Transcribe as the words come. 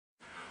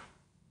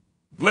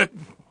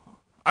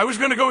I was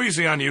gonna go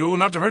easy on you,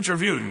 not to hurt your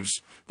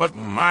views, but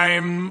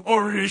I'm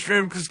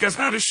original, cause guess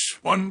how this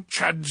one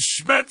Chad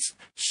Smith,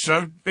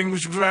 something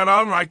was right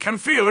on, I can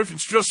feel if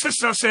it's just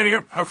sister saying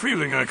here, how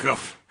feeling I go.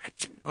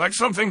 Like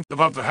something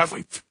about the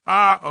athlete.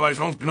 Well, I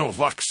don't know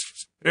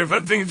flux. If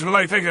that thing's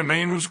like taking a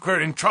man who's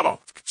quite in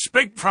trouble,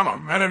 speak from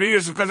him, and if he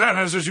is, because that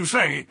is as you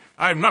say,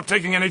 I'm not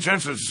taking any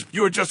chances.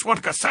 You are just one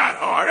cassette,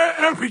 or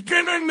I'm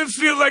beginning to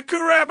feel like a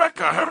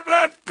Rebecca,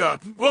 that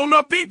God will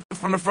not be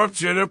from the front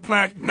to the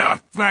plank, nah,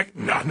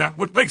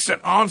 what makes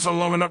it on so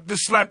long enough to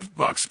slap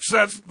box,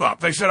 sets up.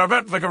 They said I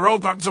bet like a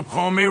roadblock to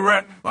pull me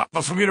rat, but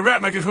for me to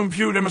rat like a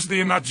computer must be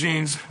in my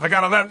jeans. I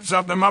got a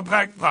laptop in my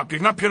back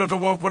pocket, not pillow to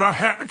walk with a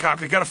hat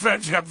cocky, got a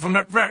fat chap from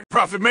that rack.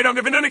 Profit made, I'm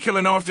giving any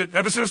killing off it,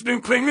 ever since new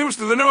clean news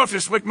to the north,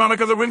 just slick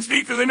Monica the wind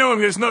steep, cause they know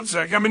him his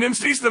nutsack. I mean, him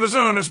steez to his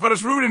honest, but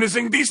it's rude and his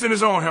indecent in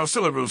his own hell.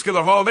 Syllables,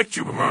 killer of all that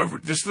you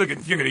just look at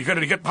giggity,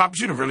 gotta get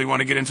pops. You don't really want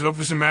to get into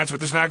this match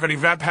with the snack, ready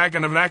vat pack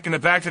and the black in the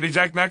back to the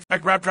jack back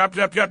rap trap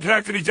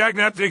jack to the jack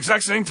nap the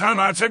exact same time.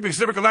 I'd take me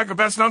typical lack of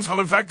best nuns, hull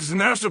in fact, is the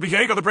national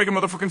behavior to break a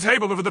motherfucking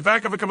table over the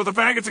back of a couple of the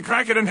faggots and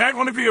crack it and hack.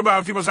 Wanna be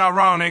about he was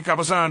ironic, I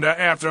was under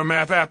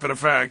aftermath after the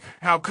fact.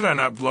 How could I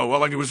not blow?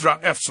 All I do was drop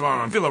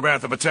F-swan, feel a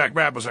wrath of attack.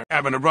 Rappers are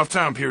having a rough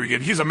time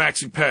period. He's a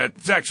maxi pad.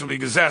 It's actually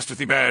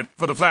disastrously bad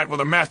for the flat with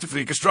a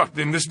masterfully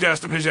constructed in this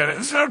dust of his head.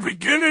 It's not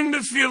beginning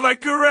to feel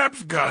like a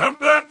rap's got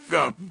that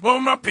gun. Well,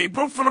 my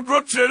people from the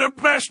brook to the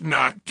flesh,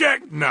 not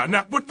jack,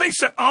 not what they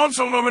said on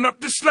so long enough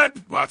to slap.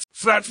 What's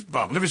slaps?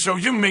 Well, let me show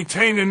you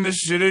maintaining this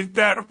shit is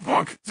that a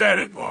punk, that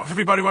it. Well,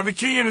 everybody want the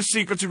key and the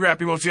secret to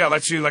rap. You won't see how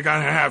let's see like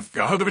I have.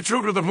 Hold the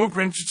truth of the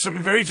blueprints,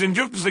 something very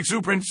injurious like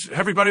superints.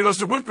 Everybody loves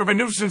to work for a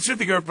nuisance, hit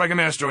the earth like an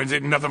asteroid.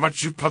 Ain't nothing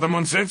much you put them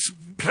on sense.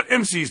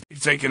 MC's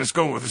taking a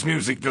skull with his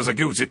music, there's a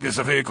goose, it is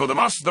a vehicle, the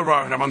master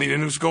rock, and I'm gonna need a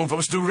new skull for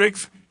the stew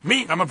rigs.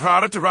 Me, I'm a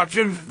product of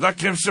rockin', like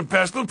him, some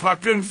pestle,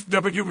 pluckin',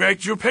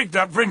 W-H, you picked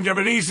up, bring you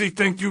an easy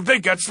think you, they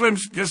got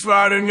slims, just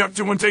sliding up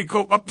to one take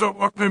go up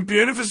to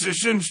Olympian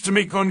physicians to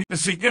make on the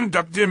seat,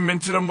 induct him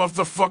into the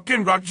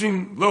motherfucking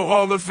rockin' low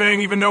Hall of Fame,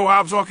 even though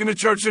I was walking to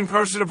church in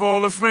person of all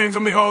the flames,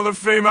 I'm the Hall of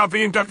Fame, I'll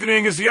be inducted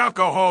in as the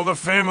alcohol of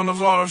fame on the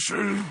law of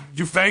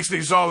you thanks,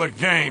 these all a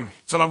game.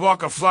 So I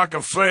walk a flock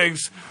of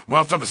slaves,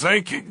 while I'm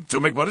thinking, to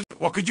make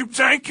what could you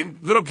tankin'?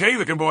 Little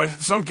gay-looking boy,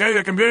 some gay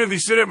that can barely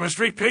sit up in a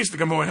straight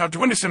pace-looking boy, how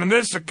 20 in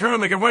this, a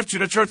currently can watch you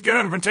to church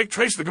gun and take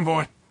trace-looking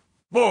boy.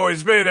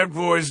 Boys, baby, that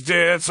boy's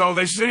dead, that's all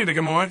they say,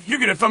 looking boy. You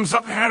get a thumbs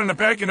up, hand in the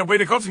back, and the way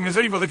to coaching is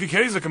evil if you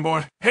case looking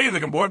boy. Hey,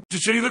 looking boy,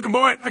 just shitty looking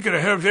boy, I could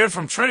have helped there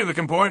from Trey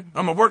looking boy.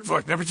 I'm a work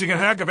fuck, never chicken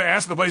hack, if I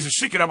ask the blaze to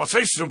shake it, I will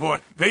say so, boy.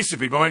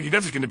 Basically, boy, you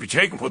definitely gonna be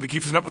taken for the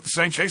keeps up with the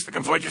same chase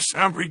looking boy. Just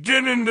I'm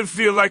beginning to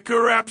feel like a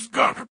rap's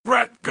gun,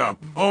 rat gun.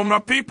 All my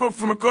people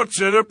from a gut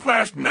to the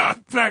plash, not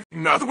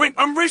wait,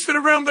 I'm racing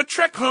around the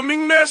track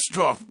humming nest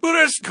off.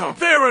 Let's come.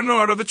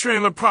 Paranoid of the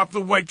trailer prop, the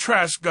white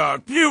trash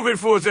god. You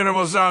before the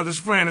animals on this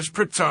planet's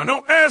Krypton.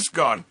 No,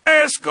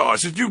 Asgard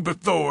said you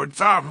bethord.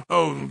 I'm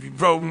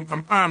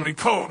only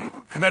cold.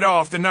 And that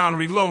off the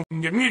non-reload.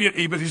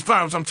 Immediately, but these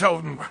clowns I'm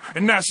toting.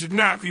 And that should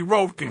not be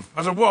broken.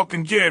 As a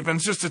walking give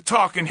and just a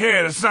talking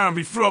head, a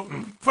zombie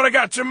floating. But I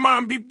got your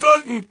mind be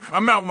buzzing.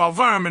 I'm out my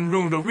vitamin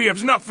room. We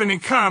have nothing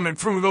in common.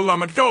 Frugal,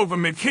 I'm a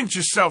Doberman. Hint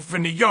yourself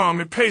in the yarn.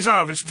 It pays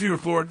off, it's pure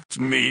for it. It's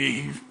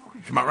me.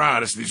 My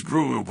honesty's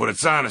gruel, but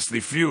it's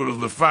honestly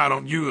futile if I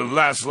don't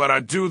utilize what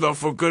I do, though,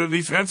 for good at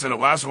least once in a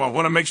while. So I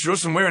want to make sure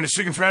somewhere in the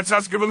chicken fat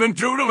house, give a little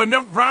doodle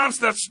enough rhymes.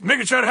 That's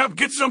nigga try to help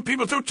get some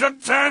people to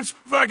touch times.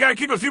 If I gotta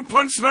keep a few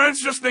punchlines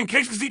just in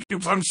case, cause these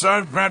people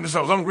punchline madness.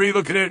 I was hungry,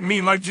 looking at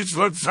me like just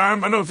the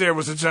time. I know there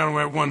was a town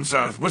where one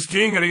side was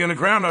king and he in the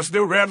ground. I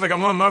still rap like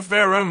I'm on my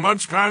fair and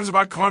much crimes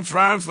about crunch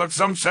rhymes like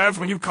some sads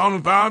when you call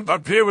them bound.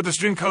 Up here with the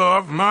string color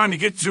off mine, you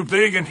get too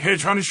big and head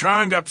trying to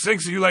shrine up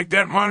sinks you like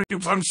that money. You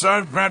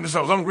punchline madness. I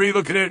was hungry,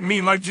 looking at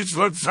me like just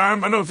the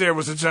time. I know there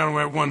was a town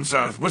where one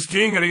side was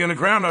king and he in the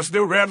ground. I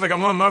still rap like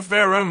I'm on my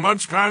fair and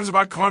much crimes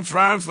about crunch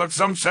rhymes like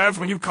some sads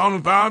when you call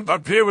them bound.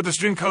 Up here with the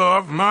string color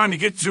off mine, you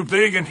get too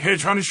big and head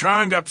trying to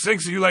shrine up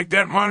sinks you like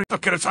that money.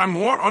 Look at a time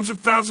more,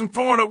 100,000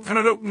 and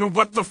I don't know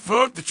what the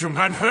fuck that you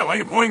might hell. I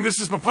ain't boing, this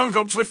is my punk,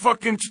 actually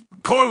fucking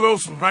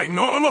coils right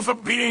normal for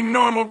being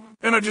normal.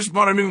 And I just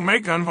bought a new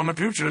make-on for my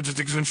future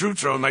logistics and true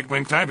like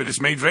when time it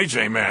is made Ray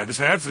J mad. This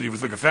absolutely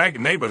was like a faggot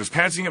neighbor who's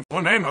passing up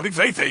one name. I think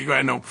they you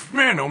I know.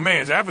 Man, oh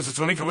man, it's opposite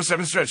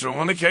 24/7 stretch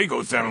on the K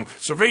goes down.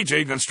 So Ray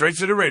J went straight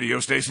to the radio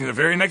station the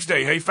very next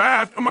day. Hey,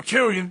 Five, I'm a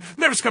kill you.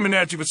 Never's coming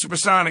at you with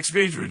supersonic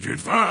speed, dude.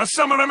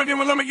 Someone I'm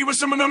gonna limit you with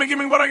someone gonna give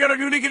me what I gotta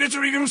do to get it to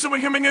read him.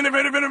 Someone coming in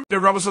the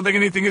they're rubber so they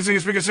can anything is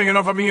speaker singing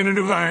off of me in a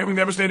new line. We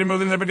never stayed in more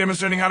than never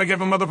demonstrating how to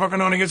give a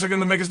motherfucking on against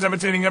the biggest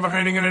devastating ever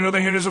handing and I know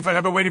the haters if I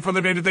have a waiting for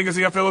the day to think as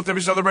the I feel it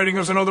every celebrating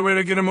us another way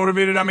to get him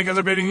motivated. I make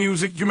elevating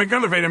music, you make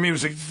elevator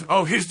music.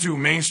 Oh, here's too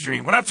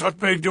mainstream. When I talk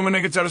big, doing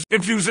niggas tell us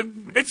infuse it.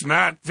 It's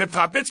not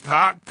hip-hop, it's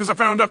pop. Cause I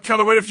found a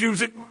killer way to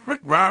fuse it.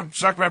 Rick rhyme,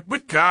 shock rap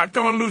with God.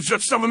 Don't wanna lose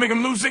yourself and make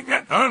him lose it.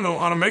 I don't know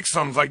how to make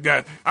songs like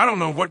that. I don't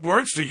know what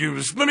words to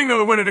use. Let me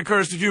know when it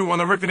occurs to you on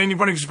the record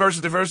anybody's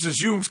verses, the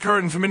verses you's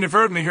curtain from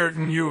inadvertently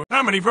hurting you.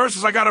 How many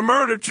verses I gotta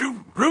murder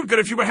to? Rude good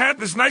if you had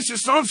this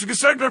nicest songs you could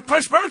say their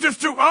place purchase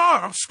to.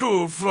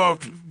 School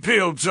flocked,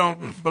 pill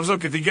jumping. But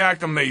look at the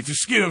act I made, the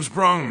skills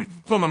brung me.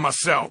 Pulling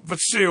myself, but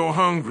still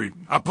hungry.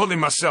 I pulling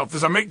myself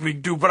as I make me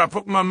do, but I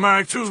put my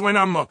mind to when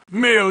I'm a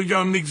male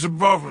young leagues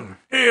above me.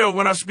 Ill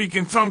when I speak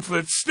in tongue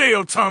flit,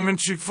 stale tongue and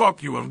shit,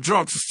 fuck you. I'm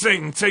drunk so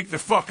Satan, take the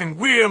fucking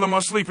wheel. I'm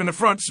asleep in the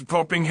front, so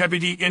pumping heavy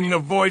D in the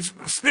voids.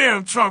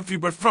 Still trophy,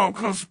 but phone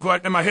comes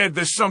but in my head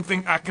there's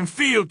something I can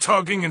feel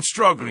tugging and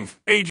struggling.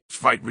 Ages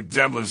fight with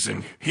devils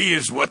and he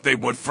is what they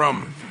would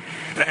from.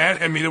 The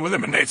ad and me to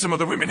eliminate some of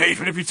the women hate.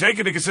 And if you take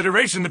into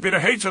consideration the bitter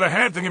hatred I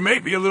had, then you may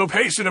be a little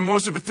patient and more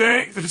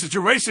sympathetic for the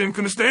situation.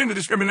 Couldn't stand the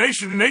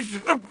discrimination and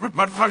nation.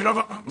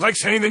 Like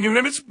saying the new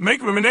limits,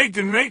 make women hate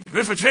and mate.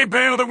 If a J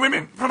ban other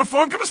women from a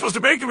phone, I'm supposed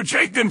to make it with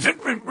Jake, then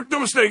no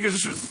mistake.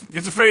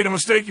 It's a fade, a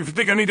mistake. If you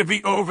think I need to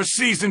be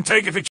overseas, then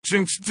take it,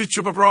 stitch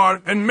up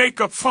abroad, and make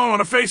up fall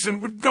on a face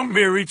and don't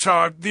be a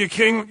retard. The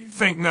king,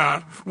 think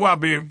not. Why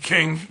be a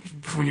king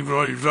when you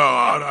already